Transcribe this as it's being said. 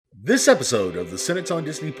This episode of the Cynics on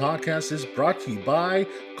Disney podcast is brought to you by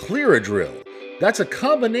Clearadrill. That's a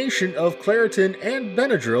combination of Claritin and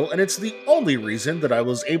Benadryl, and it's the only reason that I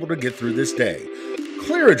was able to get through this day.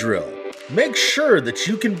 Clearadrill. Make sure that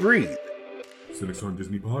you can breathe. Cynics on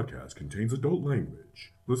Disney podcast contains adult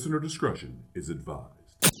language. Listener discretion is advised.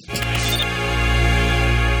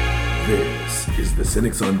 This is the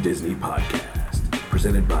Cynics on Disney podcast,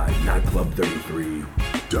 presented by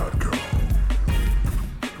Nightclub33.com.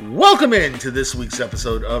 Welcome into this week's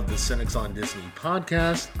episode of the Cynics on Disney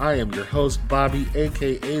podcast. I am your host, Bobby,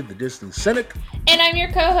 aka the Disney Cynic. And I'm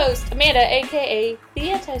your co-host, Amanda, aka the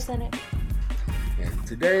Anti-Cynic. And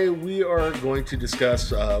today we are going to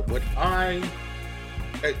discuss what I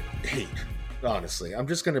hate, honestly. I'm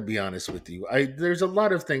just going to be honest with you. There's a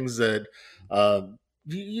lot of things that,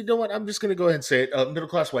 you know what, I'm just going to go ahead and say it,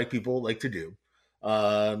 middle-class white people like to do.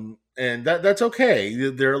 And that's okay.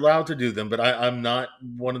 They're allowed to do them, but I'm not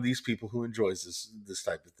one of these people who enjoys this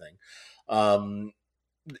type of thing.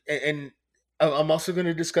 And I'm also going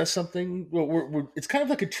to discuss something. It's kind of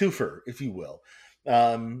like a twofer, if you will.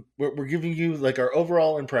 We're giving you like our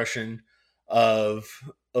overall impression of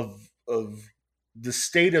the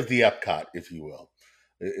state of the EPCOT, if you will,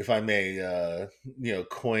 if I may,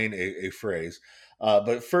 coin a phrase.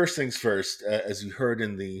 But first things first, as you heard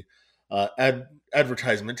in the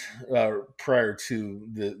advertisement prior to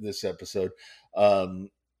this episode, I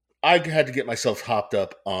had to get myself hopped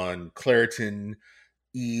up on Claritin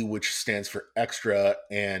E, which stands for extra,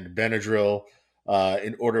 and Benadryl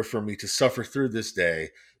in order for me to suffer through this day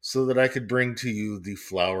so that I could bring to you the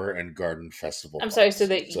Flower and Garden Festival. I'm sorry, so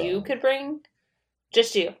you could bring?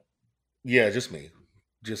 Just you? Yeah, just me.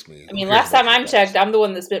 I mean, last time I checked, I'm the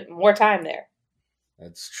one that spent more time there.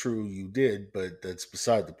 That's true, you did, but that's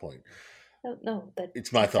beside the point. No,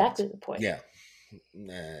 it's my exactly thoughts. The point. Yeah.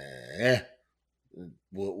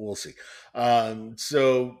 We'll see.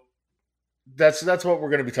 So that's what we're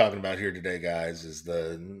going to be talking about here today, guys. Is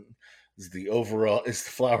the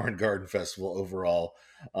Flower and Garden Festival overall,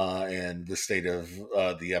 and the state of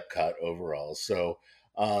the EPCOT overall. So,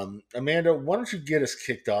 Amanda, why don't you get us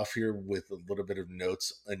kicked off here with a little bit of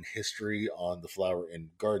notes and history on the Flower and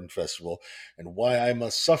Garden Festival and why I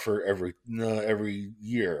must suffer every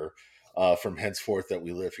year from henceforth that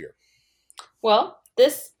we live here. Well,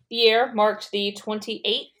 this year marked the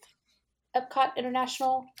 28th EPCOT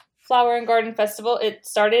International Flower and Garden Festival. It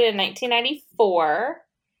started in 1994.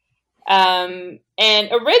 And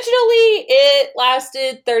originally it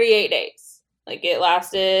lasted 38 days. Like it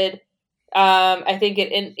lasted, I think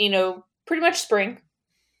pretty much spring,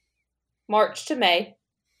 March to May,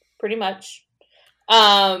 pretty much.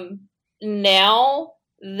 Now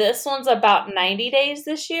this one's about 90 days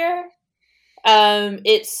this year.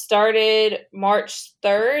 It started March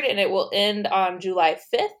 3rd and it will end on July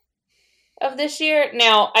 5th of this year.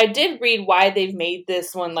 Now, I did read why they've made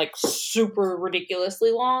this one like super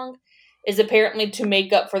ridiculously long. Is apparently to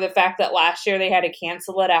make up for the fact that last year they had to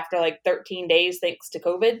cancel it after like 13 days thanks to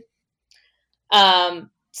COVID.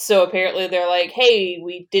 So apparently they're like, hey,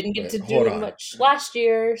 we didn't get to do much last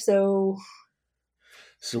year, so...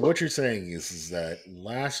 So what you're saying is that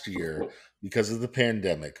last year, because of the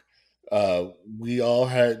pandemic, we all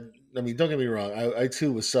had, I mean, don't get me wrong, I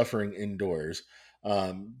too was suffering indoors,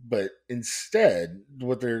 but instead,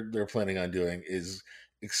 what they're planning on doing is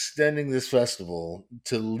extending this festival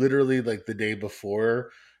to literally like the day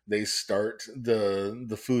before they start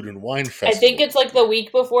the Food and Wine Festival. I think it's like the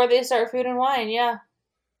week before they start Food and Wine, yeah.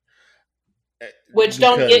 Which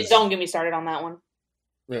don't get me started on that one.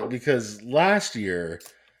 Because last year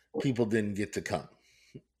people didn't get to come.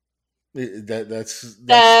 That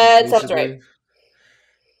sounds right.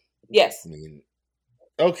 Yes. I mean,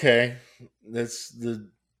 okay, that's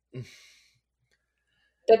the.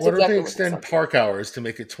 That's Why don't exactly they extend park hours to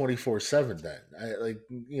make it 24/7 then?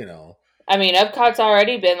 I mean, EPCOT's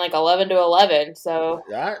already been like 11 to 11, so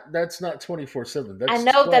that's not 24/7. I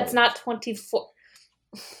know 12. That's not 24.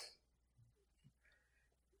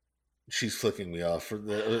 She's flicking me off. I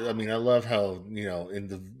love how in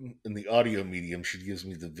the audio medium she gives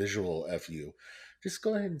me the visual FU. Just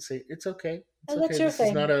go ahead and say it's okay. It's okay. That's your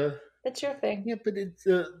thing. That's your thing. Yeah, but it's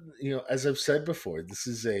as I've said before, this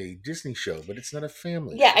is a Disney show, but it's not a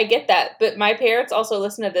family. Yeah, I get that, but my parents also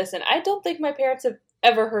listen to this, and I don't think my parents have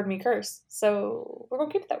ever heard me curse, so we're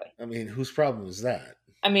gonna keep it that way. I mean, whose problem is that?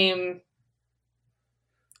 I mean,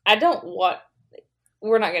 I don't want.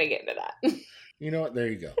 We're not gonna get into that. You know what? There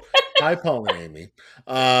you go. Hi, Paul and Amy.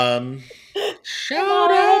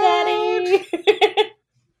 Shout out, Daddy.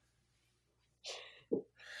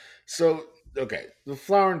 So, okay, the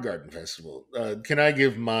Flower and Garden Festival. Can I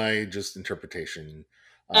give my just interpretation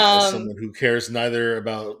as Um, someone who cares neither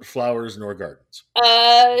about flowers nor gardens.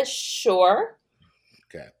 sure.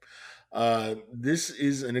 Okay. This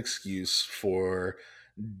is an excuse for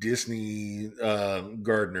Disney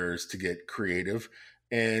gardeners to get creative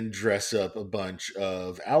and dress up a bunch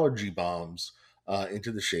of allergy bombs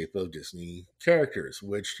into the shape of Disney characters,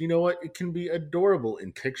 which, you know what, it can be adorable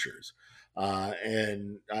in pictures.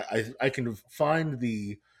 And I can find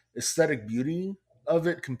the aesthetic beauty of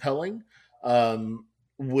it compelling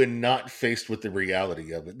when not faced with the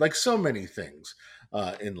reality of it, like so many things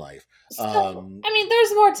in life. So, Um, I mean,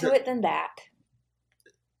 there's more to the, it than that.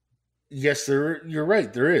 Yes, you're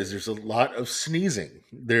right. There is. There's a lot of sneezing.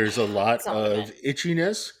 There's a lot Some of it. of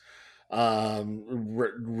itchiness,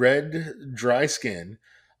 red, dry skin,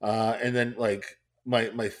 and then like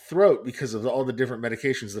my throat, because of all the different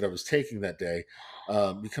medications that I was taking that day,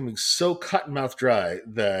 becoming so cut and mouth dry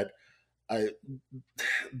that I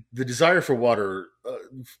the desire for water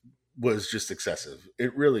was just excessive.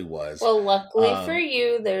 It really was. Well, luckily for Um,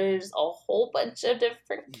 you, there's a whole bunch of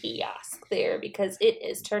different kiosks there because it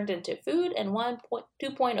is turned into food and wine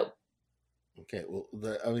 2.0. okay, well,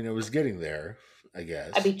 I mean, I was getting there, I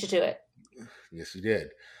I guess. beat you to it. Yes, you did.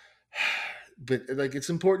 But like, it's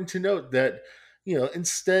important to note that,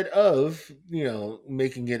 instead of,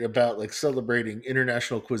 making it about like celebrating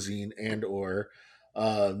international cuisine and or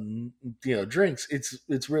um drinks,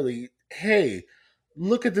 it's really, hey,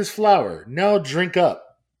 look at this flower, now drink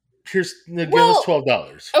up, here's, now give us Well,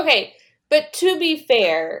 $12. okay, but to be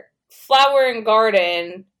fair, Flower and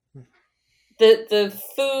Garden, the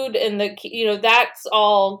food and that's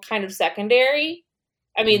all kind of secondary.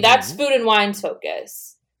 I mean, that's Hmm. food and wine's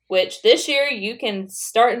focus, which this year you can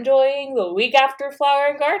start enjoying the week after Flower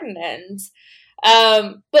and Garden ends.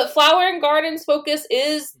 But Flower and Garden's focus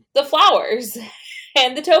is the flowers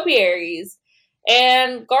and the topiaries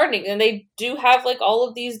and gardening. And they do have like all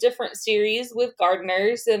of these different series with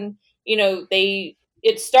gardeners. And,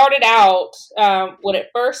 it started out, when it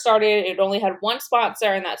first started, it only had one sponsor,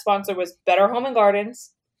 and that sponsor was Better Home and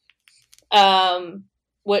Gardens,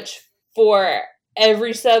 which for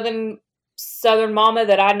every Southern mama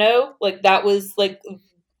that I know, like that was like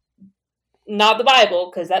not the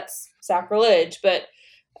Bible because that's sacrilege, but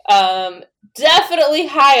definitely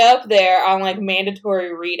high up there on like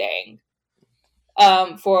mandatory reading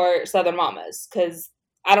for Southern mamas because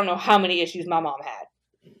I don't know how many issues my mom had.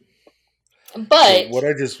 So But what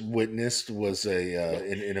I just witnessed was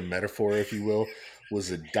in a metaphor, if you will,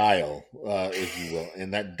 was a dial, if you will,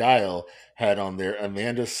 and that dial had on there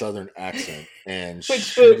Amanda's Southern accent, and which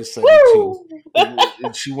she food? decided to.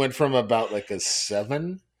 Woo! She went from about like a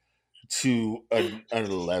 7 to an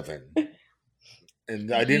 11,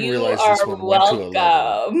 and I didn't You realize this are one went to 11.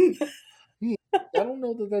 welcome. Hmm, I don't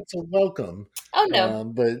know that that's a welcome, Oh no,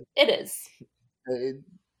 but it is. it,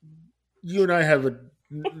 you and I have a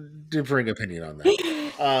differing opinion on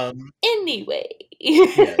that. Um, Anyway.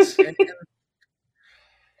 yes, and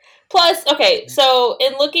Plus, okay, so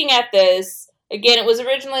in looking at this, again, it was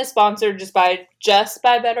originally sponsored just by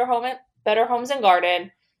Better Homes and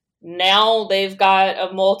Garden. Now they've got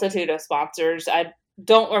a multitude of sponsors. I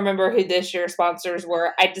don't remember who this year's sponsors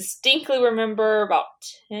were. I distinctly remember about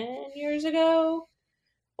 10 years ago,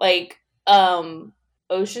 like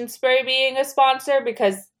Ocean Spray being a sponsor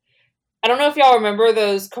because I don't know if y'all remember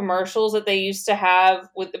those commercials that they used to have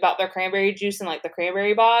with about their cranberry juice and like the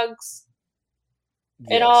cranberry bogs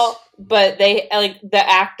and yes. all, but they like the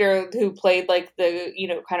actor who played like the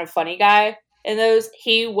kind of funny guy in those,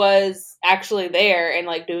 he was actually there and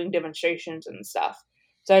like doing demonstrations and stuff,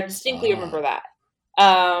 so I distinctly remember Ah. that.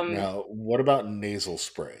 Now, what about nasal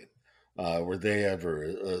spray? Were they ever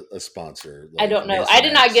a sponsor, I like don't know, I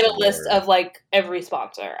did not Nasonex get a list or of like every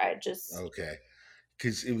sponsor. I just okay?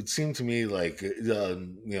 Because it would seem to me like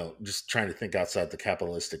just trying to think outside the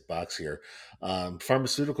capitalistic box here.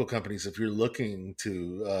 Pharmaceutical companies, if you're looking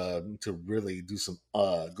to really do some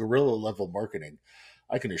guerrilla level marketing,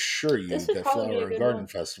 I can assure you this would that probably be Flower a and good Garden one.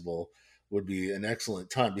 Festival would be an excellent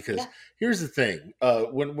time. Because Yeah. here's the thing: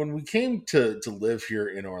 when we came to live here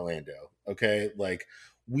in Orlando, okay, like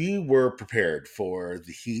we were prepared for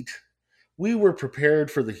the heat, we were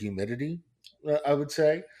prepared for the humidity. I would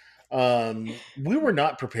say we were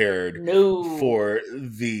not prepared No. for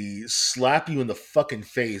the slap you in the fucking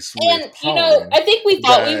face with And pollen. I think we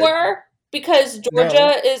thought we That were because no,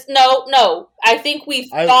 Georgia is no. I think we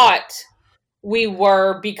I thought we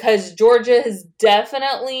were because Georgia is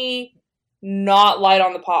definitely not light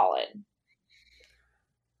on the pollen.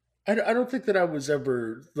 I don't think that I was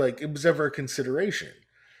ever like it was ever a consideration.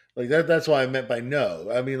 Like that's why I meant by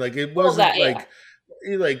no. I mean, like it Well, that wasn't yeah. like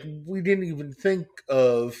like we didn't even think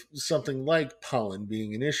of something like pollen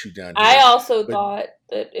being an issue down I here. also But thought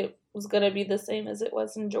that it was going to be the same as it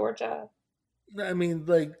was in Georgia, I mean,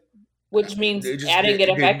 like, which means it just adding it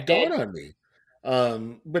it didn't dawn affected. on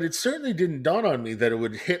me. But it certainly didn't dawn on me that it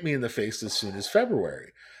would hit me in the face as soon as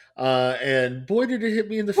February. And boy, did it hit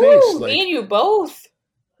me in the face! Woo, me and you both.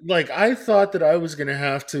 Like I thought that I was going to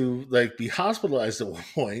have to like be hospitalized at one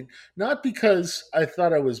point, not because I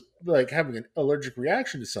thought I was like having an allergic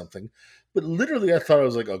reaction to something, but literally I thought I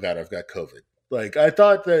was like, oh god, I've got COVID. Like I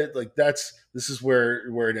thought that like this is where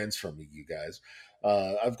it ends for me, you guys.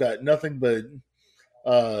 I've got nothing but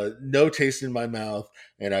no taste in my mouth,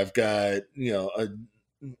 and I've got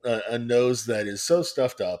a nose that is so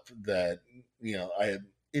stuffed up that I am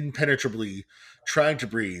impenetrably trying to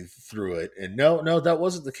breathe through it. And no, that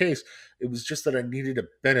wasn't the case. It was just that I needed a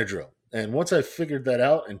Benadryl. And once I figured that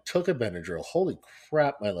out and took a Benadryl, holy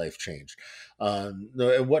crap, my life changed. And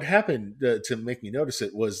what happened to make me notice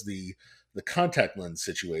it was the contact lens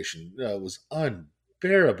situation was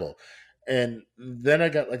unbearable. And then I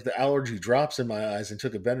got like the allergy drops in my eyes and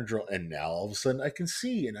took a Benadryl, and now all of a sudden I can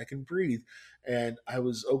see and I can breathe, and I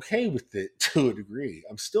was okay with it to a degree.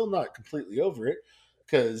 I'm still not completely over it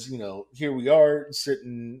because here we are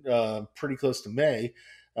sitting pretty close to May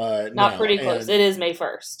Not now, pretty close. and It is May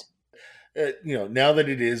 1st. now that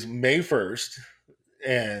it is May 1st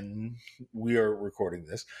and we are recording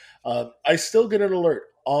this, I still get an alert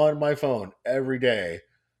on my phone every day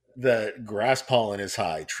that grass pollen is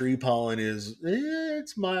high, tree pollen is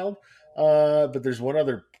it's mild, but there's one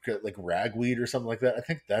other like ragweed or something like that. I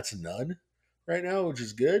think that's none right now, which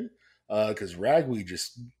is good because ragweed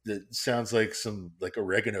just it sounds like some like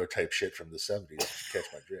oregano type shit from the 70s. If you catch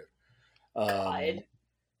my drift. God.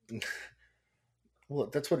 Well,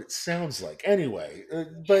 that's what it sounds like anyway.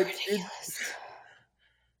 But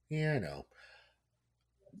yeah, I know.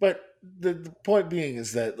 But the point being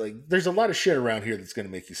is that like there's a lot of shit around here that's going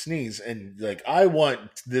to make you sneeze, and like I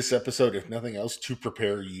want this episode, if nothing else, to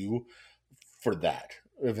prepare you for that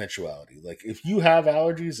eventuality. Like if you have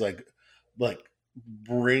allergies, like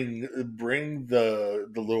bring the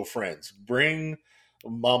little friends, bring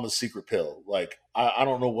Mama's secret pill. Like I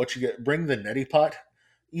don't know what you get. Bring the neti pot,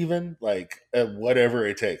 even like whatever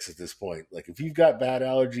it takes at this point. Like if you've got bad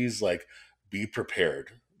allergies, like be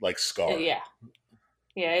prepared. Like Scar.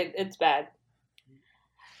 Yeah, it's bad.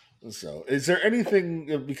 So, is there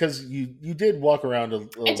anything because you did walk around a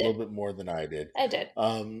little bit more than I did? I did.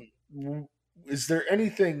 Is there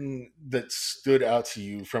anything that stood out to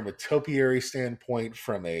you from a topiary standpoint,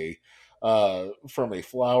 from a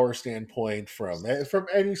flower standpoint, from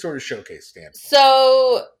any sort of showcase standpoint?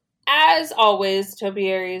 So, as always,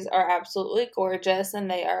 topiaries are absolutely gorgeous,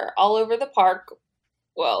 and they are all over the park.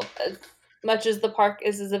 Well, as much as the park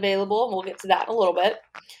is available, and we'll get to that in a little bit.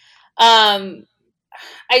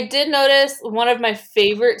 I did notice one of my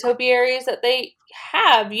favorite topiaries that they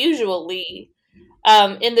have usually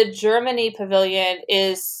in the Germany pavilion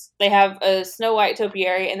is they have a Snow White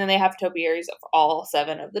topiary, and then they have topiaries of all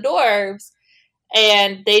 7 of the dwarves.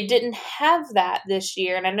 And they didn't have that this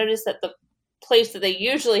year. And I noticed that the place that they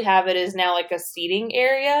usually have it is now like a seating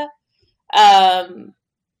area.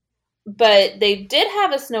 But they did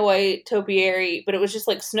have a Snow White topiary, but it was just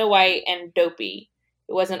like Snow White and Dopey.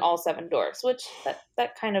 It wasn't all 7 dwarfs, which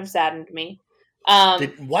that kind of saddened me.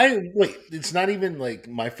 Why? Wait, it's not even like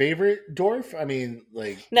my favorite dwarf. I mean,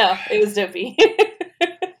 like no, it was Dopey.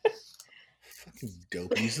 Fucking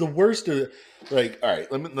Dopey. He's the worst. Like, all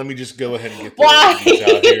right, let me just go ahead and get these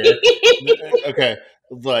out here. Okay,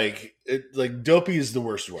 like Dopey is the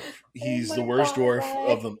worst dwarf. He's the worst dwarf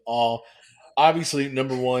of them all. Obviously,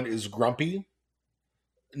 number 1 is Grumpy.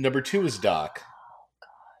 Number 2 is Doc.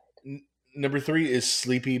 Number 3 is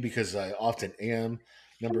Sleepy, because I often am.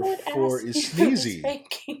 Number 4 is Sneezy,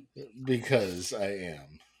 because I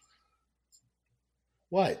am.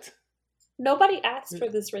 What? Nobody asked for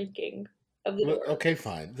this ranking of the dwarves. Okay,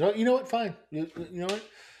 fine. You know what? Fine. You know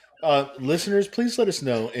what? Listeners, please let us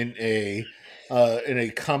know in a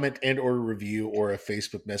comment and or review or a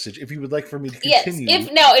Facebook message if you would like for me to continue. Yes,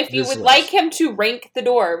 if you would like him to rank the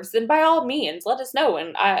dwarves, then by all means, let us know,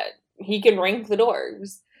 and he can rank the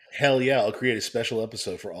dwarves. Hell yeah, I'll create a special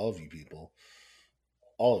episode for all of you people.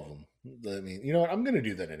 All of them. I mean, you know what? I'm going to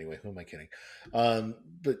do that anyway. Who am I kidding?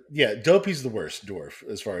 But yeah, Dopey's the worst dwarf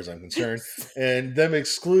as far as I'm concerned, and them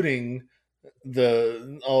excluding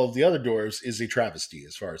all of the other dwarves is a travesty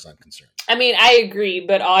as far as I'm concerned. I mean, I agree,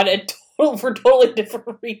 but for totally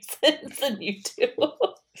different reasons than you do.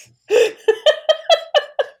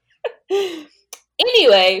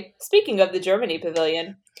 Anyway, speaking of the Germany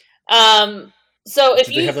pavilion, So if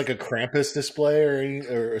Did they you have like a Krampus display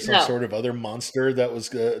or some no, sort of other monster that was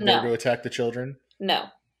there no, to attack the children? no.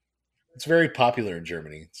 It's very popular in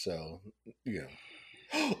Germany, so you know.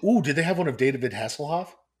 Ooh, did they have one of David Hasselhoff?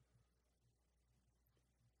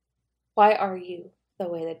 Why are you the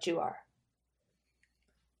way that you are?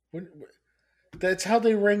 That's how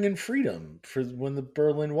they rang in freedom for when the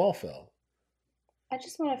Berlin Wall fell. I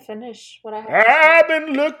just want to finish what I have to I've say.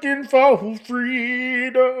 been looking for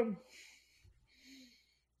freedom.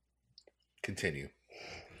 Continue.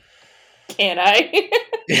 Can I?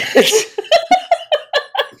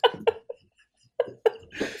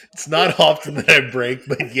 It's not often that I break,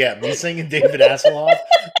 but yeah, me singing David Hasselhoff.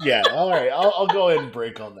 Yeah, all right, I'll go ahead and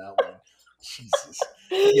break on that one. Jesus.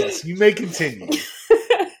 Yes, you may continue.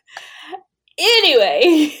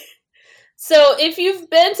 Anyway, so if you've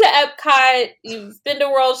been to Epcot, you've been to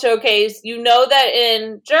World Showcase, you know that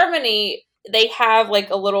in Germany they have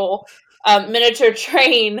like a little miniature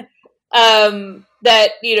train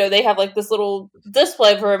that, you know, they have like this little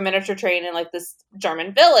display for a miniature train in like this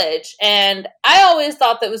German village. And I always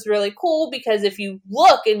thought that was really cool because if you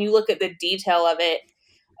look at the detail of it,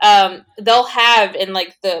 they'll have in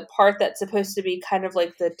like the part that's supposed to be kind of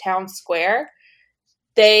like the town square,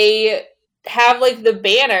 they have like the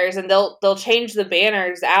banners, and they'll change the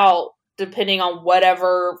banners out depending on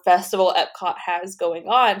whatever festival Epcot has going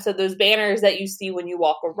on. So those banners that you see when you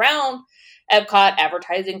walk around Epcot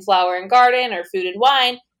advertising Flower and Garden or Food and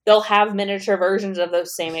Wine, they'll have miniature versions of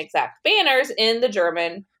those same exact banners in the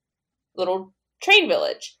German little train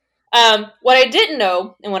village. What I didn't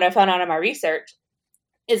know, and what I found out in my research,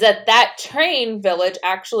 is that train village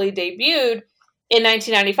actually debuted in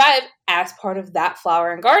 1995 as part of that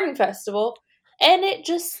Flower and Garden Festival, and it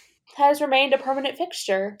just has remained a permanent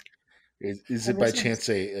fixture. Is it by chance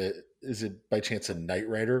a Knight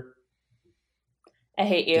Rider? I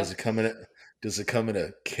hate you. Does it come in a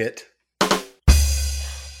kit?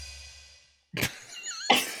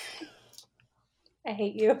 I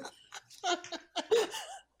hate you.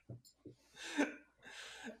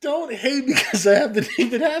 Don't hate because I have the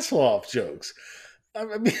David Hasselhoff jokes. I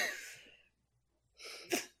mean,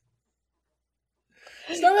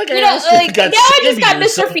 it's not like I asked if you got now I just got Sandy or Mr.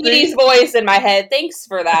 something. Feedy's voice in my head. Thanks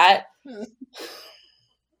for that.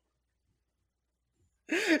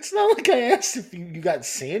 It's not like I asked if you got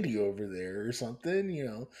Sandy over there or something. You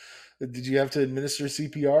know, did you have to administer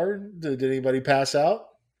CPR? Did anybody pass out?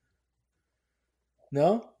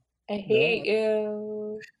 No. I hate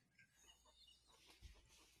you.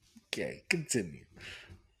 Okay, continue.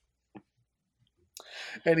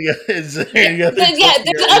 Is there any other? Yeah,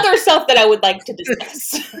 there's other stuff that I would like to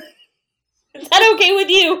discuss. Is that okay with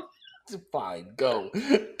you? Fine, go.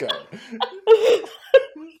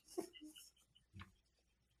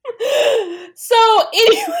 So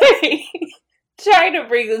anyway, trying to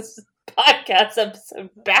bring this podcast episode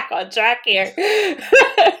back on track here.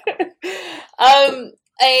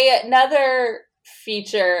 Another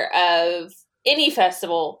feature of any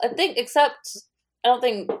festival, I think, except I don't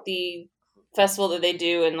think the festival that they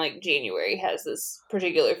do in like January has this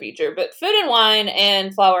particular feature, but Food and Wine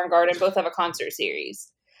and Flower and Garden both have a concert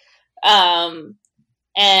series. And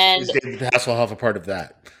is David Hasselhoff a part of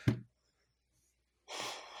that?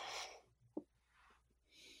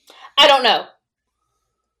 I don't know.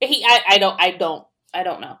 I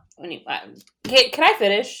don't know. Can I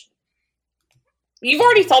finish? You've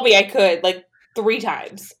already told me I could like 3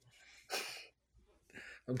 times.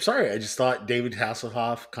 I'm sorry. I just thought David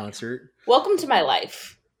Hasselhoff concert. Welcome to my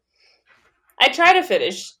life. I try to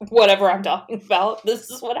finish whatever I'm talking about. This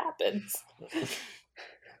is what happens. It's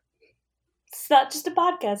not just a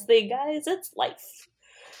podcast thing, guys. It's life.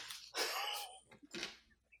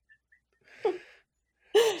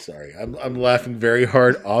 Sorry, I'm laughing very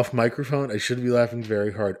hard off microphone. I should be laughing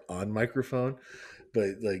very hard on microphone, but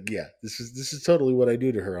like, yeah, this is totally what I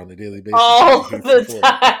do to her on a daily basis. All the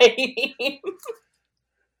time.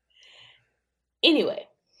 Anyway,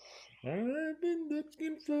 I've been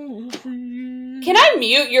looking for you. Can I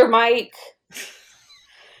mute your mic?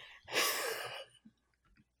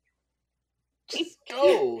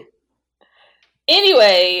 Go.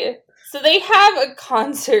 Anyway, so they have a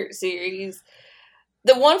concert series.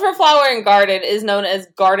 The one for Flower and Garden is known as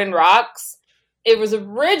Garden Rocks. It was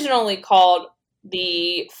originally called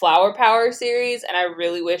the Flower Power series, and I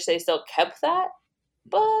really wish they still kept that.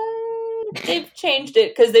 But they've changed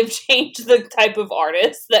it because they've changed the type of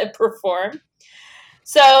artists that perform.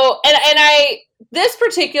 So, this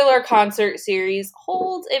particular concert series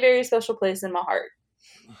holds a very special place in my heart.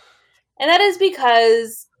 And that is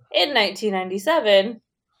because in 1997,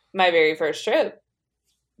 my very first trip,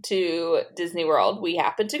 to Disney World. We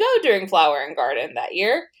happened to go during Flower and Garden that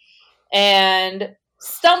year and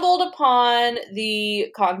stumbled upon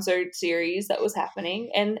the concert series that was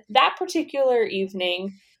happening. And that particular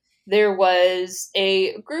evening, there was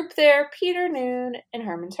a group there, Peter Noon and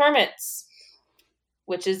Herman's Hermits,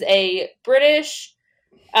 which is a British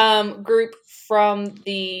group from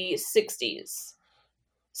the 60s.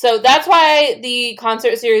 So that's why the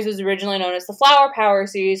concert series was originally known as the Flower Power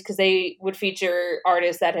series, because they would feature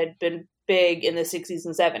artists that had been big in the 60s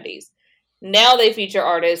and 70s. Now they feature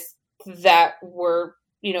artists that were,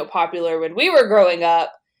 popular when we were growing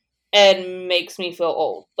up, and makes me feel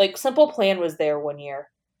old. Like Simple Plan was there one year.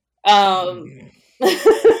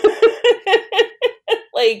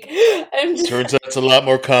 Like, turns out it's a lot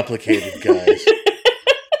more complicated, guys.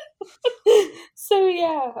 So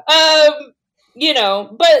yeah,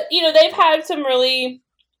 but they've had some really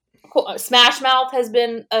cool. Smash Mouth has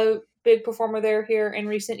been a big performer there here in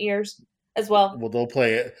recent years as well. Well, they'll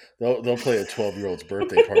play it. They'll play a 12-year-old's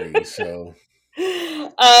birthday party. So,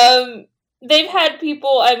 they've had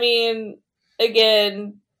people. I mean,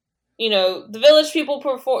 again, the Village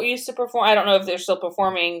people used to perform. I don't know if they're still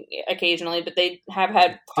performing occasionally, but they have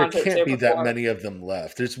had concerts there. There can't be that many of them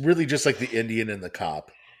left. There's really just like the Indian and the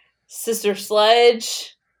Cop. Sister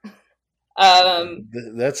Sledge.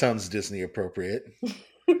 That sounds Disney appropriate.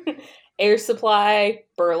 Air Supply,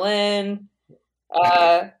 Berlin,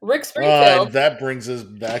 Rick Springfield. That brings us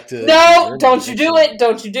back to no. Don't you do it?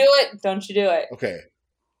 Don't you do it? Don't you do it? Okay,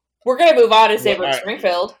 we're gonna move on and say Rick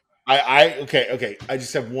Springfield. Okay. I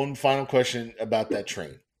just have one final question about that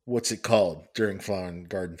train. What's it called during Flower and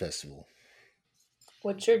Garden Festival?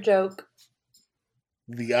 What's your joke?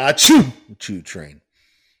 The Achoo train.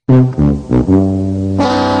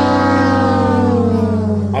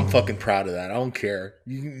 I'm fucking proud of that. I don't care.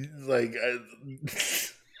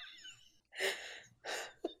 It's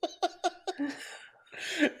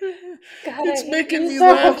making me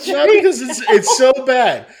laugh, not because it's so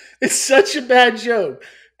bad. It's such a bad joke,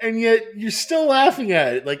 and yet you're still laughing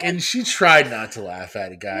at it. Like, and she tried not to laugh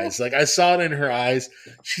at it, guys. Like, I saw it in her eyes.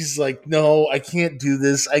 She's like, "No, I can't do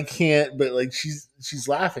this. I can't." But like, she's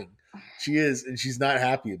laughing. She is, and she's not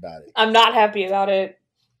happy about it. I'm not happy about it.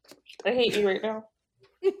 I hate you right now.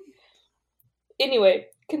 Anyway,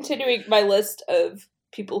 continuing my list of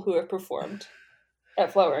people who have performed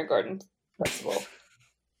at Flower and Garden Festival.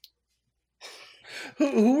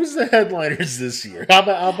 Who was the headliners this year? How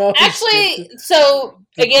about actually? So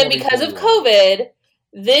again, because of COVID,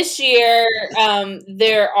 this year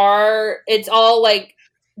it's all like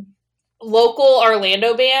local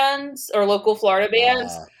Orlando bands or local Florida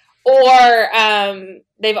bands, or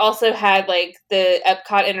they've also had like the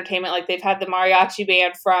EPCOT Entertainment, like they've had the mariachi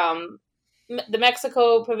band from the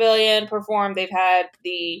Mexico Pavilion perform. They've had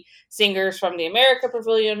the singers from the America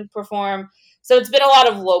Pavilion perform. So it's been a lot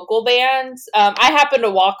of local bands. I happened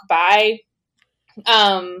to walk by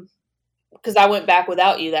because I went back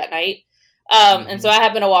without you that night. And so I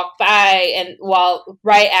happened to walk by, and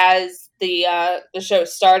right as the show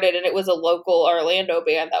started, and it was a local Orlando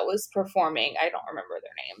band that was performing. I don't remember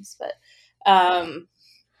their names,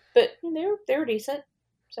 but they were decent.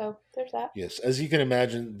 So there's that. Yes, as you can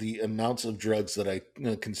imagine, the amounts of drugs that I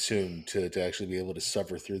consumed to actually be able to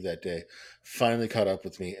suffer through that day finally caught up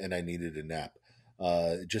with me, and I needed a nap.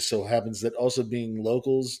 It just so happens that also being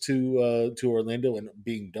locals to Orlando and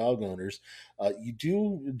being dog owners,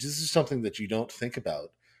 this is something that you don't think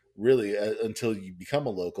about really until you become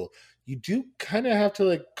a local. You do kind of have to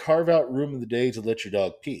like carve out room in the day to let your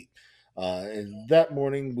dog pee. And that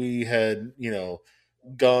morning we had,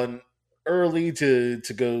 gone early to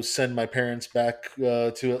go send my parents back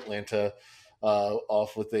to Atlanta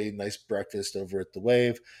off with a nice breakfast over at the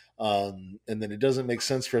Wave. And then it doesn't make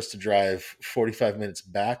sense for us to drive 45 minutes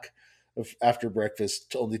back after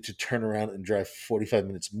breakfast only to turn around and drive 45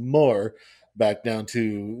 minutes more back down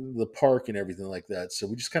to the park and everything like that. So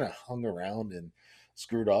we just kind of hung around and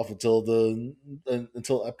screwed off until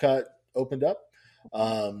EPCOT opened up.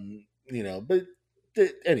 But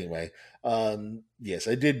anyway, yes,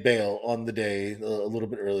 I did bail on the day a little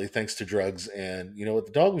bit early thanks to drugs, and you know what,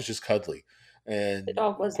 the dog was just cuddly, and the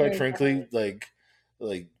dog was quite frankly cuddly.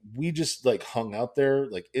 like we just like hung out there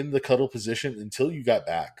like in the cuddle position until you got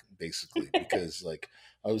back, basically, because like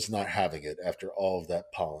I was not having it after all of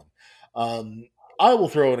that pollen. I will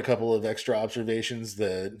throw in a couple of extra observations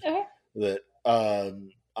that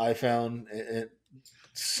I found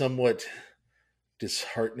somewhat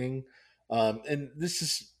disheartening. And this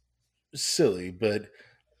is silly, but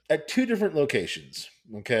at two different locations,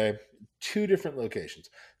 okay? Two different locations.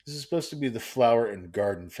 This is supposed to be the Flower and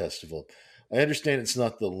Garden Festival. I understand it's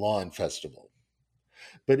not the Lawn Festival.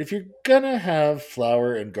 But if you're gonna have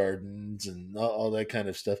flower and gardens and all that kind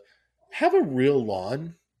of stuff, have a real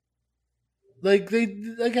lawn. Like they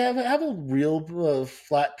like have a real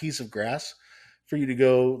flat piece of grass for you to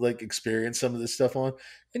go like experience some of this stuff on.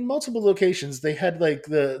 In multiple locations, they had like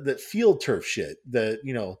the field turf shit that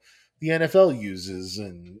the NFL uses,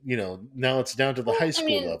 and now it's down to the Well, high I school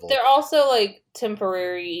mean, level. they're also like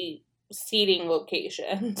temporary seating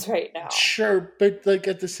locations right now. Sure, but like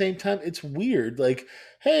at the same time, it's weird. Like,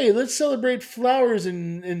 hey, let's celebrate flowers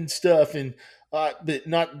and stuff, and but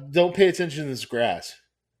not don't pay attention to this grass.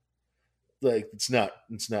 Like it's not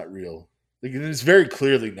real. Like it's very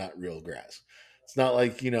clearly not real grass. It's not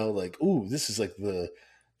like like ooh, this is like the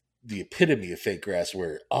epitome of fake grass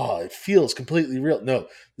where it feels completely real. No,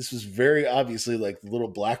 this was very obviously like the little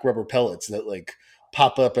black rubber pellets that like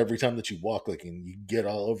pop up every time that you walk, like, and you get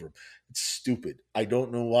all over them. It's stupid. I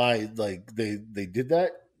don't know why like they did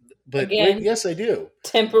that, but wait, Again, yes, I do. Who am I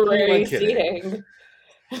temporary kidding?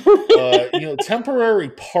 seating. Temporary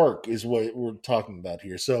park is what we're talking about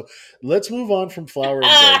here. So let's move on from flower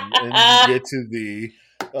and garden and get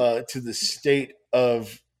to the state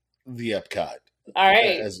of the Epcot, All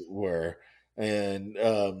right. as it were. And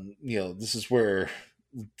this is where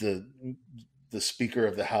the the Speaker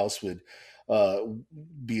of the House would uh,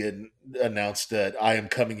 announced that I am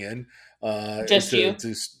coming in. Just you.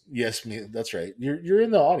 Yes, me. That's right. You're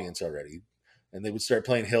in the audience already, and they would start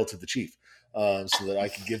playing "Hail to the Chief," so that I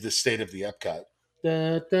could give the state of the Epcot.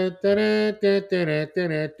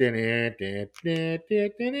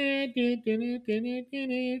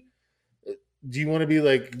 Do you want to be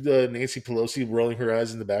like Nancy Pelosi rolling her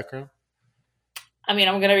eyes in the background? I mean,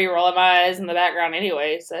 I'm going to be rolling my eyes in the background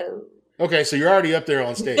anyway, so. Okay, so you're already up there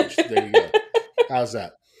on stage. There you go. How's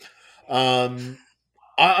that? I'm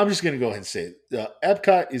just going to go ahead and say it.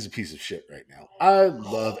 Epcot is a piece of shit right now. I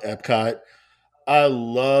love Epcot.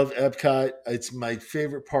 It's my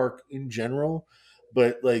favorite park in general.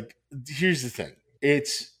 But, like, here's the thing.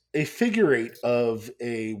 It's a figure eight of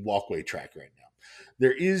a walkway track right now.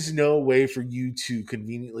 There is no way for you to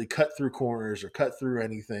conveniently cut through corners or cut through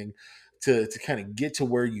anything to kind of get to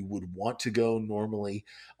where you would want to go normally.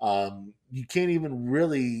 You can't even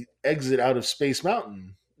really exit out of Spaceship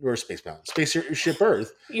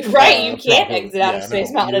Earth. You're right, you can't Properly. exit out Yeah, of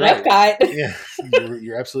Space no, Mountain you're at right. Epcot. Yeah,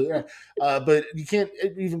 you're absolutely right. But you can't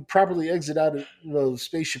even properly exit out of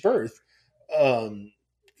Spaceship Earth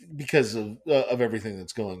because of everything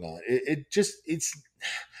that's going on.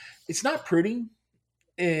 It's not pretty.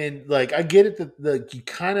 And like I get it that like you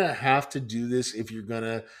kind of have to do this if you're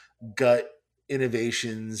gonna gut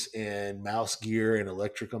innovations and mouse gear and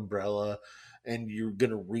electric umbrella, and you're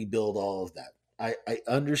gonna rebuild all of that. I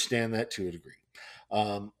understand that to a degree.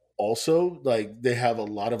 Also, like they have a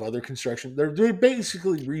lot of other construction. They're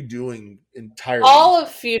basically redoing entirely All of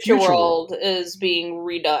Future Future World is being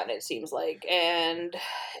redone, it seems like, and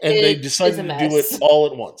they it decided is a to do it mess. all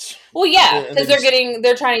at once. Well, yeah, And because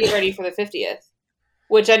they're trying to get ready for the 50th,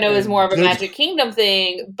 which I know is more of a good. Magic Kingdom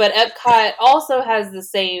thing, but Epcot also has the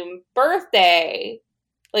same birthday.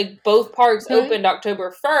 Like both parks opened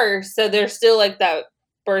October 1st, so there's still like that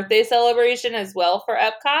birthday celebration as well for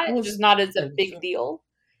Epcot, just not as a big deal.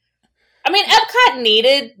 I mean, Epcot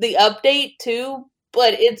needed the update too,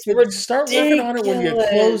 but it's ridiculous. Start working on it when you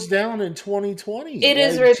close down in 2020. It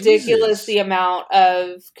is ridiculous the amount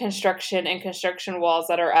of construction and construction walls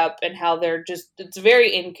that are up and how it's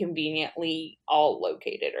very inconveniently all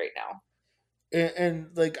located right now. And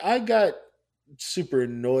like I got super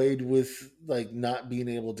annoyed with like not being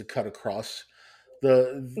able to cut across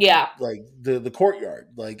the courtyard.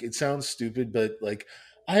 Like it sounds stupid, but like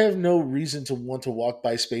I have no reason to want to walk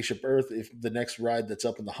by Spaceship Earth if the next ride that's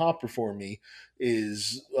up in the hopper for me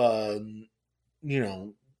is fucking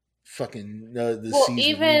the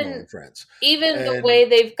Seas with Nemo and Friends. Even the way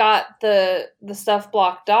they've got the stuff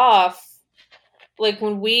blocked off, like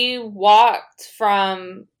when we walked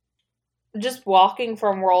from walking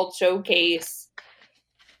from World Showcase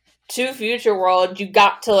to Future World, you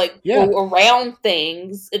got to go around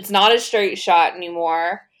things. It's not a straight shot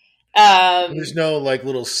anymore. There's no like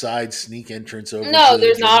little side sneak entrance over. No,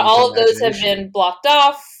 there's not. All of those have been blocked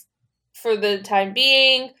off for the time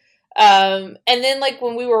being. And then like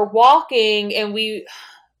when we were walking and we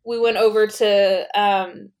went over to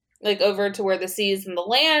over to where the seas and the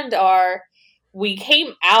land are, we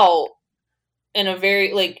came out in a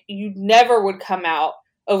very you never would come out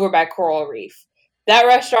over by Coral Reef. That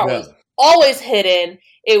restaurant was always hidden.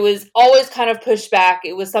 It was always kind of pushed back.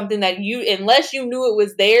 It was something that unless you knew it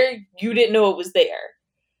was there, you didn't know it was there.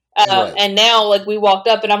 And now, we walked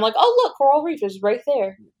up and I'm like, oh, look, Coral Reef is right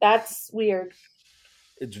there. That's weird.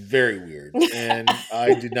 It's very weird, and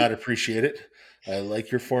I did not appreciate it. I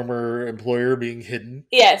like your former employer being hidden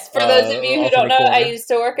Yes, for those of you who off in don't a know, I corner. used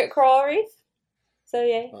to work at Coral Reef. So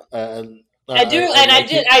yay. I do, I and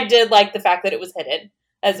like it, I did like the fact that it was hidden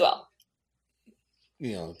as well.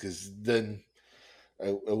 because then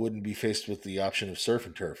I wouldn't be faced with the option of surf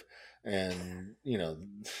and turf. And,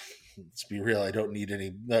 let's be real, I don't need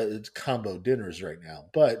any combo dinners right now.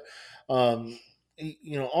 But,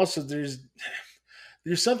 also there's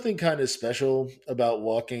something kind of special about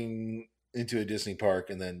walking into a Disney park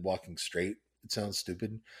and then walking straight. It sounds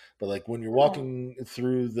stupid, but like when you're Oh. walking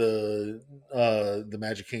through the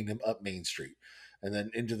Magic Kingdom up Main Street, and then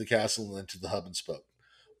into the castle and then to the hub and spoke.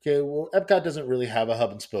 Okay, well, Epcot doesn't really have a hub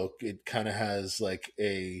and spoke. It kind of has like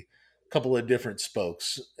a couple of different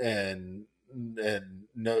spokes and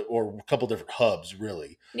no, or a couple different hubs,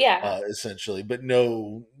 really, Yeah. essentially, but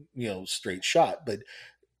no, straight shot. But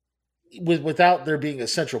without there being a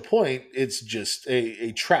central point, it's just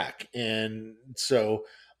a track. And so,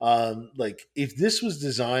 like, if this was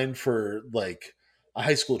designed for like a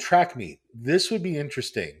high school track meet, this would be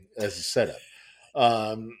interesting as a setup.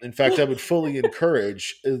 In fact, I would fully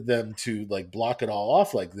encourage them to like block it all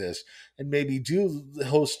off like this, and maybe do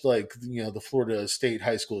host like the Florida State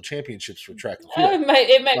High School Championships for track and field. It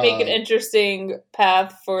might make an Uh, interesting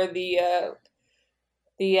path for the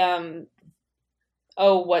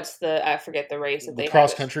what's I forget the race that the they have.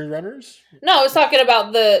 cross country runners. No, I was talking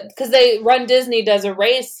about because they Run Disney does a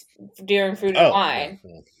race during Food and Wine,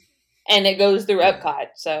 and it goes through Epcot.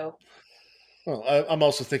 So, well, I'm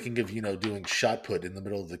also thinking of doing shot put in the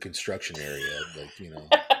middle of the construction area, like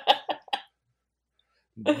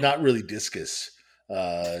not really discus,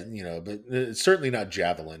 but it's certainly not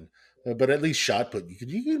javelin. But at least shot put,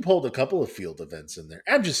 you can hold a couple of field events in there.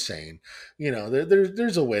 I'm just saying,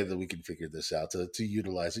 there's a way that we can figure this out to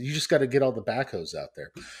utilize it. You just got to get all the backhoes out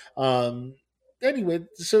there. Anyway,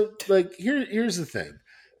 so like here's the thing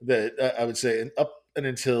that I would say, and up and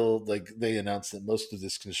until like they announced that most of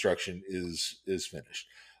this construction is finished,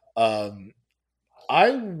 I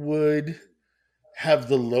would have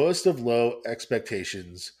the lowest of low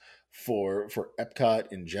expectations for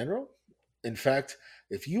Epcot in general. In fact,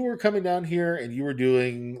 if you were coming down here and you were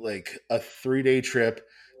doing like a 3-day trip,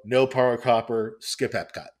 no power copper, skip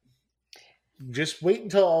Epcot. Just wait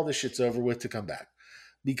until all this shit's over with to come back,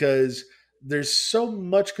 because there's so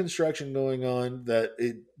much construction going on that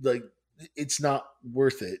it's not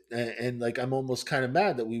worth it. And like I'm almost kind of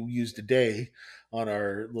mad that we used a day on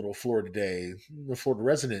our little the Florida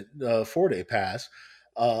resident 4-day pass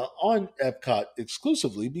on Epcot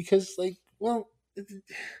exclusively, because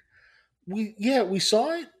we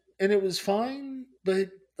saw it and it was fine, but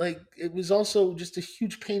like it was also just a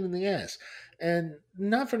huge pain in the ass. And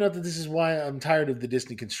not for nothing, this is why I'm tired of the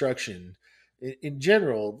Disney construction in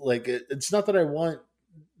general. Like it's not that I want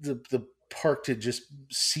the park to just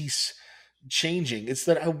cease changing. It's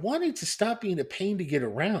that I want it to stop being a pain to get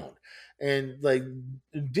around. And like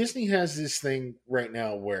Disney has this thing right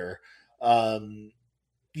now where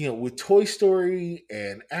with Toy Story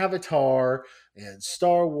and Avatar and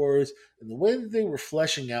Star Wars, and the way that they were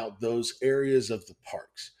fleshing out those areas of the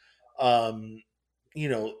parks, um,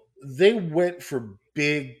 they went for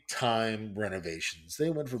big time renovations. They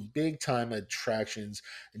went for big time attractions,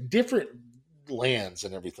 different lands,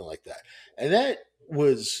 and everything like that. And that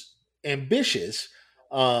was ambitious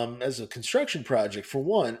as a construction project for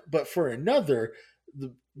one, but for another,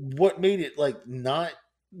 what made it like not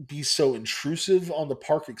be so intrusive on the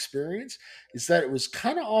park experience is that it was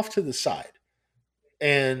kind of off to the side.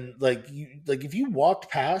 And like if you walked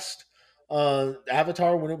past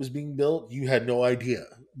Avatar when it was being built, you had no idea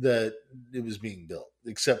that it was being built,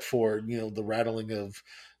 except for the rattling of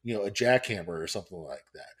a jackhammer or something like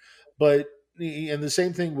that. But and the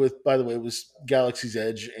same thing with, by the way, it was Galaxy's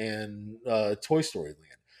Edge and Toy Story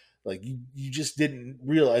Land. Like you just didn't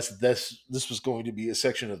realize that this was going to be a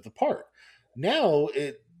section of the park. Now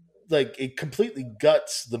it completely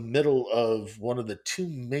guts the middle of one of the two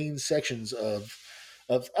main sections of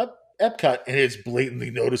Epcot, and it's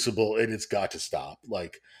blatantly noticeable, and it's got to stop.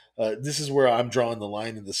 Like this is where I'm drawing the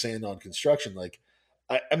line in the sand on construction. Like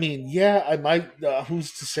I mean, yeah, I might.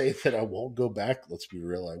 Who's to say that I won't go back? Let's be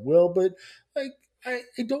real, I will. But like, I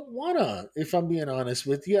don't wanna. If I'm being honest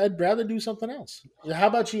with you, I'd rather do something else. How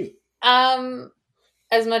about you?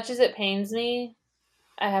 as much as it pains me,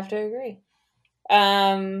 I have to agree.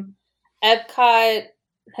 Epcot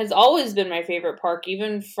has always been my favorite park,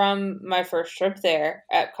 even from my first trip there.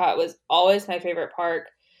 Epcot was always my favorite park.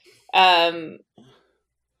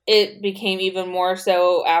 It became even more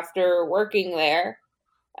so after working there.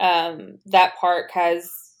 That park has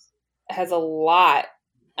a lot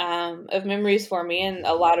of memories for me, and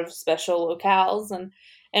a lot of special locales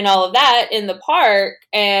and all of that in the park.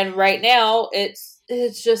 And right now it's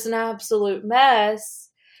just an absolute mess.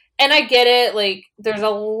 And I get it. Like, there's a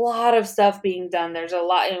lot of stuff being done. There's a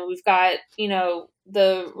lot, and we've got,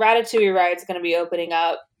 the Ratatouille ride is going to be opening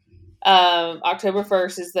up. October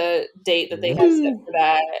 1st is the date that they have set for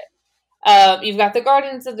that. You've got the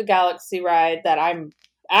Guardians of the Galaxy ride that I'm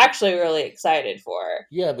actually really excited for.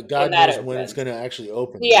 Yeah, but God knows when it's going to actually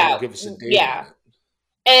open. Yeah. They don't give us a date on it.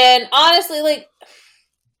 And honestly, like,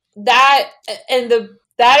 that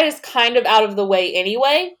is kind of out of the way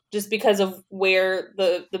anyway, just because of where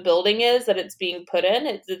the building is that it's being put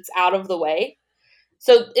in. It's out of the way.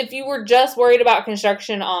 So if you were just worried about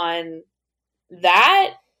construction on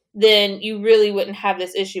that, then you really wouldn't have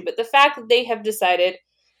this issue. But the fact that they have decided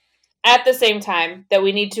at the same time that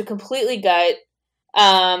we need to completely gut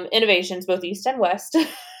Innovations, both East and West, and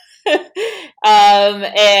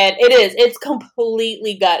it's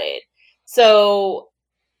completely gutted. So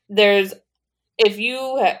there's, if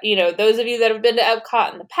you, those of you that have been to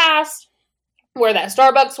Epcot in the past, where that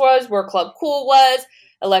Starbucks was, where Club Cool was,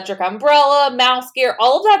 Electric Umbrella, Mouse Gear,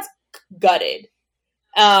 all of that's gutted.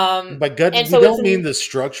 By gutted, we don't mean the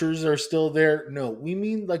structures are still there. No, we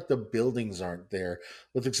mean like the buildings aren't there,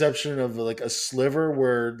 with the exception of like a sliver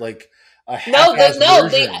where like a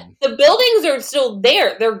the buildings are still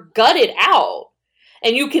there. They're gutted out,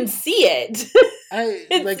 and you can see it. I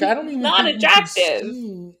don't even not think attractive.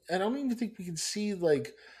 I don't even think we can see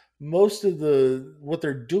like most of what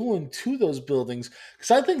they're doing to those buildings,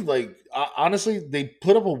 because I think like honestly they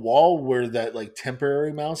put up a wall where that like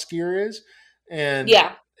temporary Mouse Gear is, and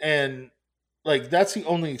like that's the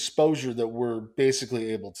only exposure that we're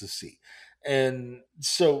basically able to see. And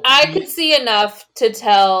so I could see enough to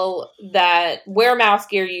tell that where Mouse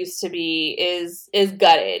Gear used to be is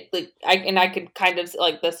gutted. Like I could kind of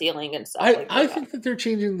like the ceiling and stuff. I think that they're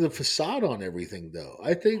changing the facade on everything, though.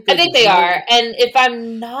 I think they are. And if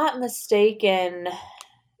I'm not mistaken,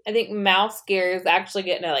 I think Mouse Gear is actually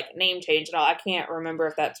getting a like name change and all. I can't remember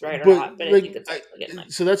if that's right or not, but like, I think it's actually getting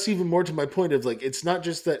like. So that's even more to my point of like, it's not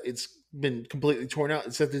just that it's been completely torn out.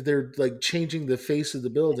 It's that they're like changing the face of the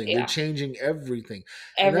building. Yeah. They're changing everything.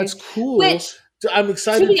 And that's cool. Which, I'm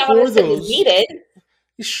excited to be for honest, those. It was needed.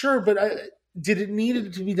 Sure, but did it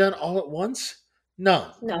need to be done all at once?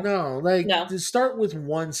 No. To start with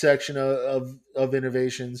one section of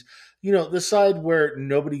Innovations, the side where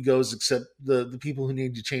nobody goes except the people who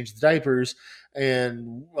need to change the diapers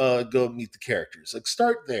and go meet the characters. Like,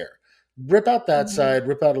 start there. Rip out that side,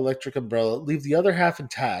 rip out Electric Umbrella, leave the other half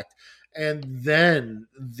intact, and then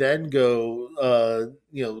go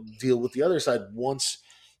deal with the other side once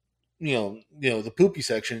the poopy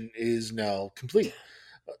section is now complete,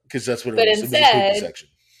 because that's what it was. It was a poopy section.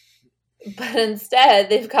 But instead,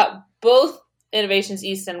 they've got both Innovations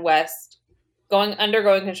East and West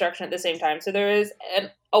undergoing construction at the same time. So there is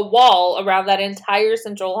a wall around that entire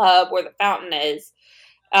central hub where the fountain is.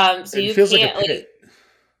 So it feels like a pit.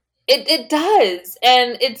 It does,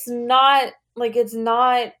 and it's not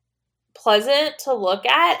pleasant to look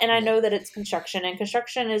at. And I know that it's construction, and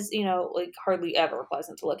construction is hardly ever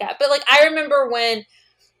pleasant to look at. But like, I remember when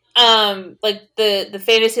the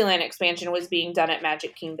Fantasyland expansion was being done at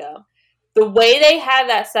Magic Kingdom, the way they had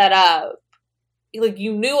that set up, like,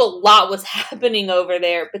 you knew a lot was happening over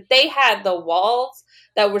there, but they had the walls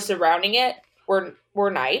that were surrounding it were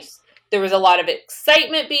nice. There was a lot of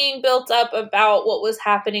excitement being built up about what was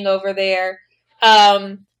happening over there.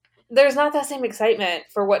 There's not that same excitement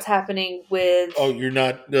for what's happening with. Oh, you're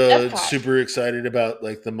not super excited about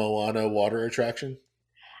like the Moana water attraction?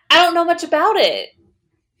 I don't know much about it.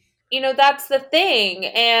 That's the thing,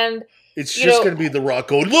 and it's just going to be The Rock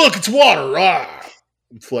going, "Look, it's water!"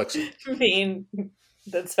 I'm flexing. I mean,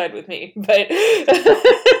 that's fine with me, but.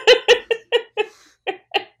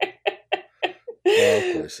 Well,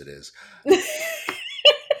 of course it is.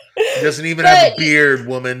 He doesn't even have a beard,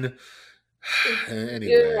 woman. Anyway,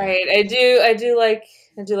 you're right. I do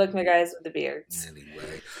like my guys with the beards.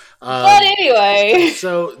 Anyway, but anyway,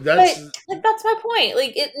 so that's my point.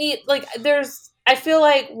 Like, I feel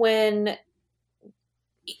like when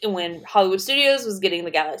Hollywood Studios was getting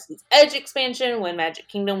the Galaxy's Edge expansion, when Magic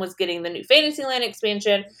Kingdom was getting the new Fantasyland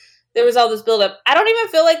expansion, there was all this buildup. I don't even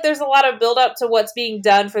feel like there's a lot of buildup to what's being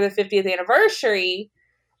done for the 50th anniversary.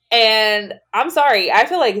 And I'm sorry, I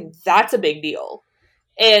feel like that's a big deal.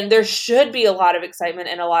 And there should be a lot of excitement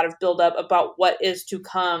and a lot of buildup about what is to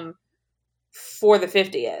come for the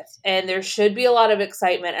 50th. And there should be a lot of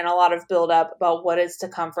excitement and a lot of buildup about what is to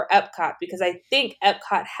come for Epcot, because I think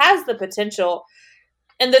Epcot has the potential.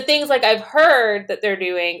 And the things like I've heard that they're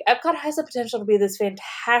doing, Epcot has the potential to be this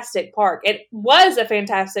fantastic park. It was a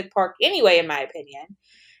fantastic park anyway, in my opinion.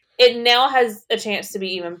 It now has a chance to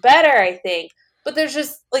be even better, I think. But there's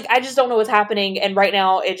just like I just don't know what's happening, and right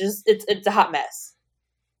now it's a hot mess.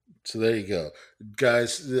 So there you go,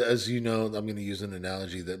 guys. As you know, I'm going to use an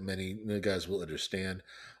analogy that many guys will understand.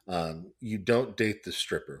 You don't date the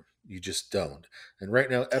stripper; you just don't. And right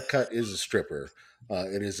now, Epcot is a stripper.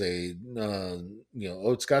 It is a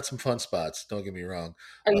it's got some fun spots. Don't get me wrong.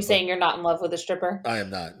 Are you But saying you're not in love with a stripper? I am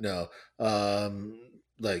not. No.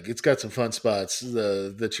 Like it's got some fun spots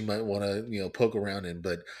that you might want to poke around in,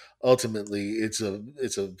 but ultimately it's a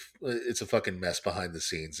fucking mess behind the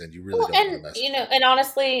scenes, and you really Well, don't want to and mess with it. and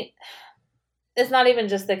honestly, it's not even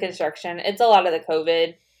just the construction; it's a lot of the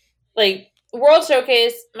COVID. Like World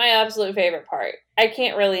Showcase, my absolute favorite part. I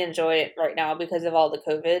can't really enjoy it right now because of all the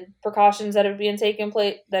COVID precautions that are being taken.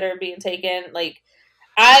 Like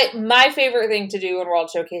my favorite thing to do in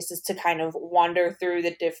World Showcase is to kind of wander through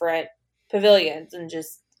the different pavilions and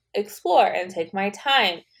just explore and take my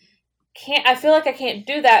time. I feel like I can't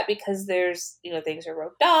do that because there's things are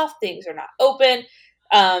roped off, things are not open.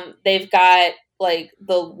 They've got like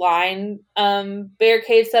the line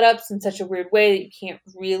barricade setups in such a weird way that you can't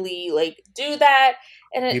really like do that,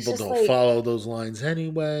 and it's People just don't like, follow those lines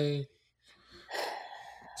anyway.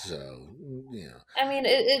 So I mean,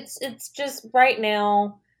 it's just right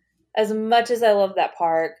now. As much as I love that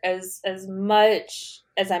park, as much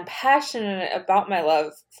as I'm passionate about my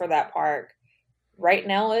love for that park, right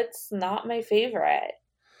now it's not my favorite.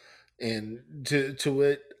 And to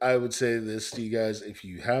it, I would say this to you guys: if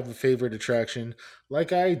you have a favorite attraction,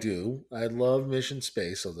 like I do, I love Mission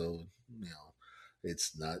Space, although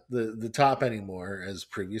it's not the top anymore, as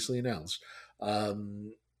previously announced.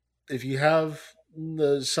 Um, if you have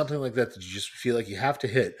something like that that you just feel like you have to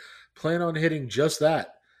hit, plan on hitting just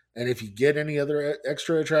that. And if you get any other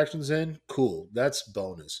extra attractions in, cool, that's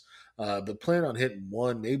bonus. But plan on hitting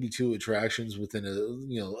one, maybe two attractions within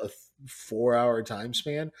a 4 hour time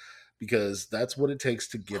span, because that's what it takes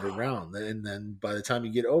to get around. And then by the time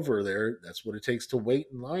you get over there, that's what it takes to wait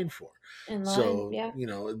in line for. In line, So yeah.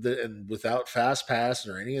 and without fast pass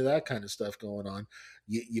or any of that kind of stuff going on,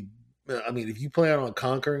 you I mean, if you plan on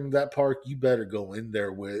conquering that park, you better go in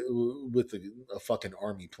there with a fucking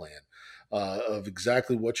army plan of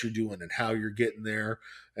exactly what you're doing and how you're getting there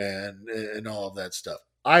and all of that stuff.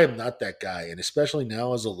 I am not that guy, and especially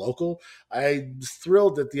now as a local, I'm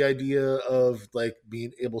thrilled at the idea of like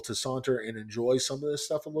being able to saunter and enjoy some of this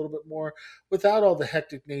stuff a little bit more without all the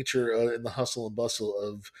hectic nature and the hustle and bustle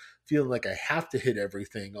of feeling like I have to hit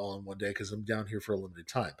everything all in one day because I'm down here for a limited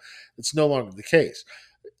time. It's no longer the case.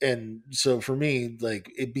 And so for me,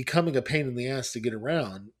 like it becoming a pain in the ass to get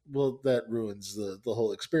around, well, that ruins the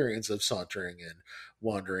whole experience of sauntering and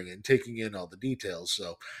wandering and taking in all the details.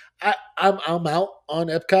 So I'm out on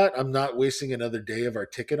Epcot. I'm not wasting another day of our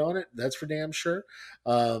ticket on it. That's for damn sure.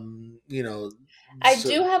 You know, I so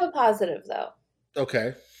do have a positive though.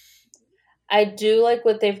 okay. I do like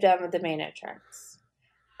what they've done with the main entrance.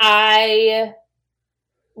 I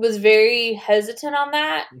was very hesitant on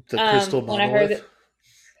that The crystal when I heard monolith. that.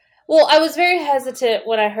 Well, I was very hesitant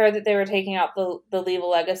when I heard that they were taking out the Leave a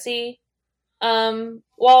Legacy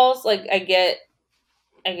walls. Like, I get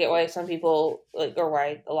why some people like, or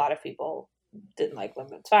why a lot of people didn't like them.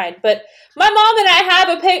 It's fine. But my mom and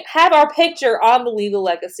I have our picture on the Leave a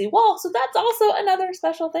Legacy wall, so that's also another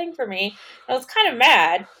special thing for me. I was kind of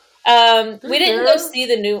mad. We didn't go see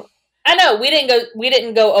the new. I know we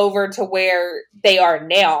didn't go over to where they are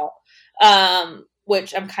now,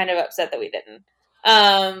 which I'm kind of upset that we didn't.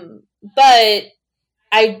 But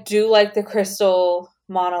I do like the crystal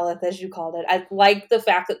monolith, as you called it. I like the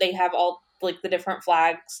fact that they have all like the different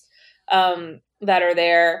flags that are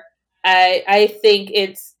there. I think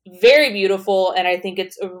it's very beautiful, and I think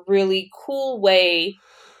it's a really cool way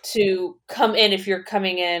to come in. If you're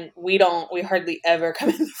coming in, we hardly ever come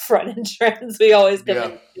in the front entrance. We always come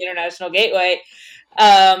in the International Gateway.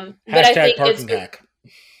 But I think parking hack.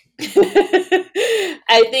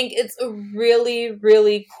 I think it's a really,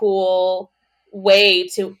 really cool way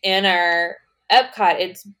to enter Epcot.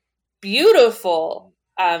 It's beautiful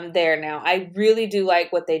there now. I really do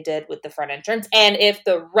like what they did with the front entrance. And if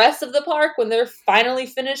the rest of the park, when they're finally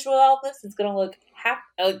finished with all this, is going to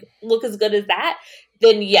look as good as that,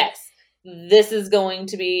 then yes, this is going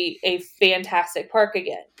to be a fantastic park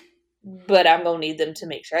again. But I'm going to need them to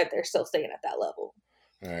make sure they're still staying at that level.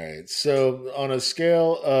 All right. So on a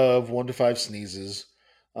scale of 1 to 5 sneezes,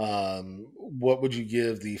 what would you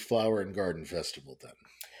give the Flower and Garden Festival then?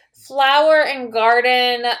 Flower and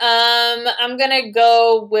Garden. I'm gonna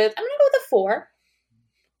go with a 4.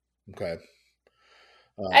 Okay.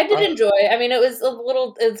 I did enjoy. I mean,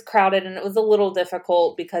 it's crowded and it was a little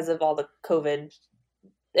difficult because of all the COVID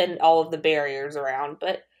and all of the barriers around.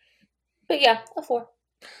 But yeah, a 4.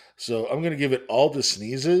 So I'm going to give it all the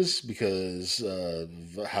sneezes because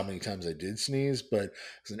of how many times I did sneeze. But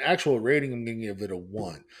as an actual rating, I'm going to give it a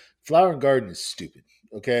 1. Flower and Garden is stupid.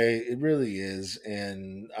 Okay, it really is,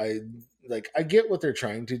 and I get what they're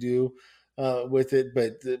trying to do with it,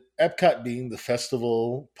 but the Epcot being the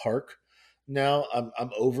festival park now, I'm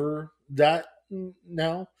over that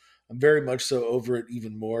now. I'm very much so over it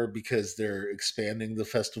even more because they're expanding the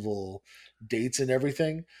festival dates and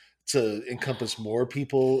everything to encompass more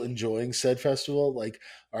people enjoying said festival. Like,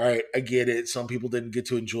 all right, I get it. Some people didn't get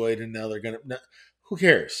to enjoy it, and now they're gonna. No, who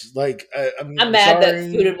cares? Like, I mean, I'm I'm mad that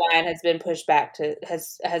Food sorry. and Wine has been pushed back to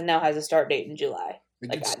has a start date in July.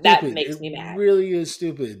 Like, Like it's that stupid. It makes me mad. really is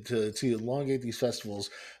stupid to elongate these festivals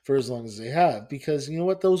for as long as they have, because you know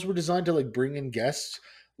what? Those were designed to like bring in guests,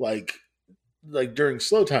 like during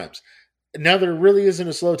slow times. Now there really isn't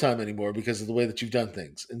a slow time anymore because of the way that you've done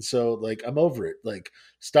things, and so like I'm over it. Like,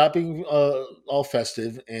 stop being all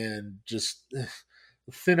festive and just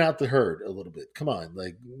thin out the herd a little bit. Come on,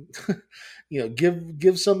 like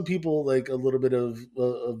give some people like a little bit of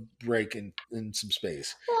a break and some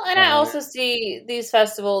space. Well, and I Uh, also see these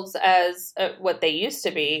festivals as what they used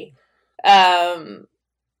to be, um,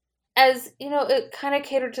 as it kind of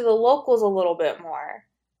catered to the locals a little bit more.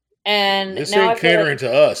 And this now I ain't feel like catering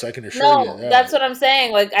to us, I can assure you no, that's that. what I'm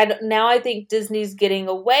saying. Like now I think Disney's getting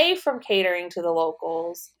away from catering to the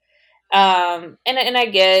locals. And I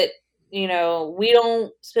get, we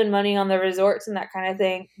don't spend money on the resorts and that kind of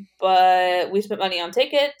thing, but we spend money on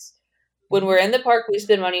tickets. When we're in the park, we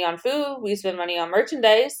spend money on food, we spend money on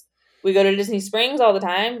merchandise. We go to Disney Springs all the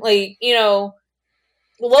time. Like,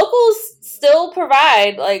 locals still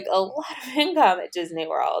provide like a lot of income at Disney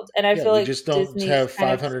World. And I Yeah, feel we like just don't Disney's have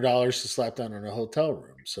kind of $500 to slap down on a hotel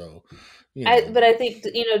room. So, you know, but I think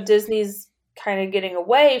Disney's kind of getting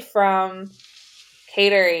away from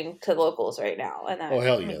catering to locals right now, and oh that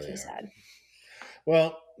hell yeah, makes they me are. sad.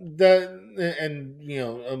 Well, that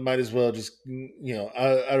and I might as well just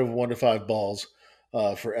out of 1 to 5 balls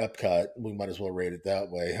for Epcot, we might as well rate it that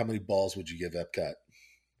way. How many balls would you give Epcot?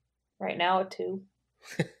 Right now, a 2.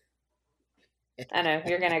 I know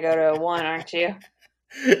you're gonna go to a 1, aren't you?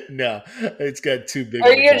 No, it's got 2 big Or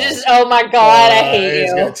old you're just, balls. oh my god, I hate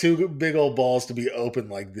It's got you. 2 big old balls to be open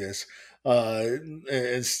like this,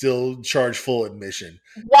 and still charge full admission.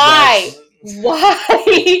 Why? That's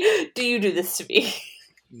Why do you do this to me?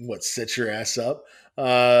 what sets your ass up.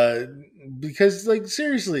 Uh, because like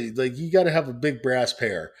seriously, like you got to have a big brass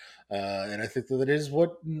pair. And I think that is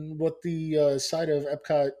what the side of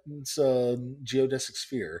Epcot's geodesic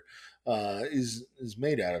sphere is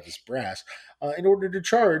made out of, is brass. In order to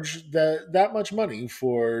charge that much money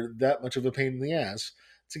for that much of a pain in the ass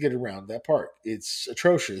to get around that park, it's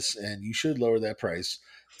atrocious, and you should lower that price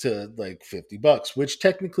to like $50, which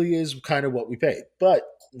technically is kind of what we paid, but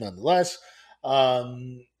nonetheless,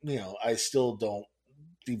 I still don't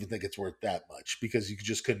even think it's worth that much because you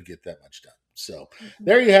just couldn't get that much done. So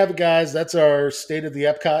there you have it, guys. That's our State of the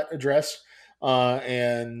Epcot address,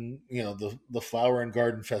 and the Flower and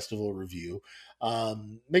Garden Festival review.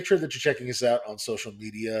 Make sure that you're checking us out on social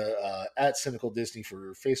media at Cynical Disney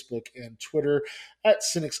for Facebook and Twitter, at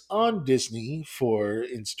Cynics on Disney for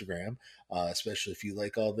Instagram. Especially if you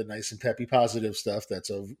like all the nice and peppy positive stuff.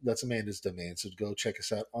 That's Amanda's domain. So go check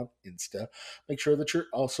us out on Insta. Make sure that you're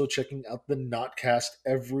also checking out the Notcast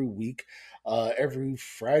every week, every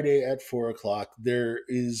Friday at 4 o'clock. There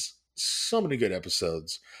is so many good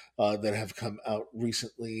episodes that have come out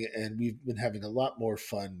recently, and we've been having a lot more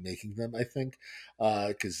fun making them. I think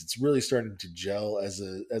because it's really starting to gel as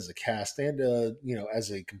a cast and as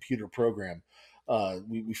a computer program.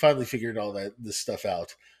 We finally figured all this stuff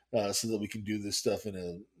out so that we can do this stuff in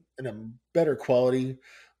a better quality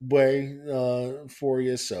way for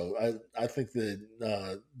you. So I think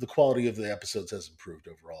that the quality of the episodes has improved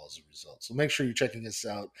overall as a result. So make sure you're checking us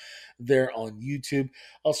out there on YouTube.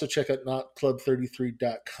 Also check out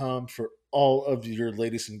notclub33.com for all of your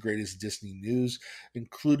latest and greatest Disney news,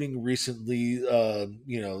 including recently,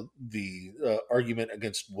 the argument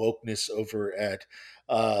against wokeness over at,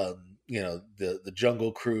 the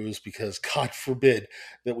Jungle Cruise, because God forbid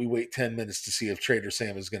that we wait 10 minutes to see if Trader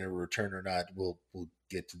Sam is going to return or not. We'll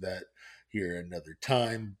get to that here another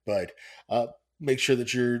time, but make sure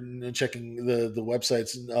that you're checking the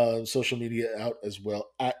websites and social media out as well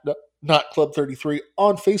at Not Club 33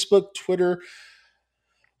 on Facebook, Twitter,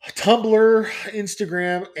 Tumblr,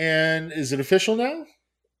 Instagram, and is it official now?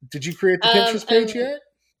 Did you create the Pinterest page And yet?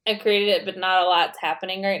 I created it, but not a lot's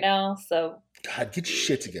happening right now. So, God, get your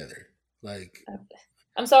shit together. Like,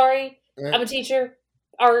 I'm sorry. I'm a teacher.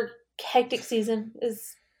 Our hectic season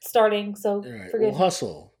is starting, so right, forgive we'll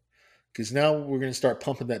hustle. Because now we're going to start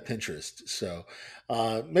pumping that Pinterest. So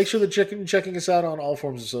make sure that checking us out on all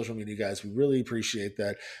forms of social media, guys. We really appreciate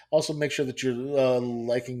that. Also, make sure that you're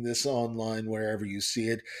liking this online wherever you see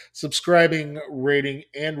it. Subscribing, rating,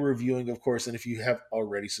 and reviewing, of course. And if you have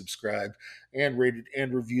already subscribed and rated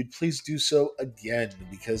and reviewed, please do so again.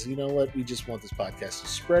 Because you know what? We just want this podcast to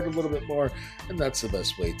spread a little bit more. And that's the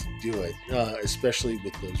best way to do it, especially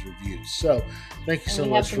with those reviews. So thank you so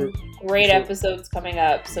much for great episodes coming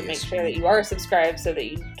up. So make sure that you are subscribed so that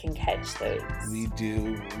you can catch those. We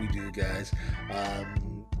do, guys.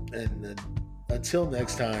 And then until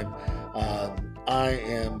next time, I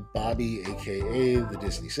am Bobby, aka the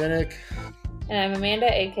Disney Cynic. And I'm Amanda,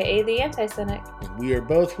 aka the Anti-Cynic. And we are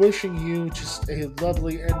both wishing you just a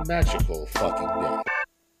lovely and magical fucking day.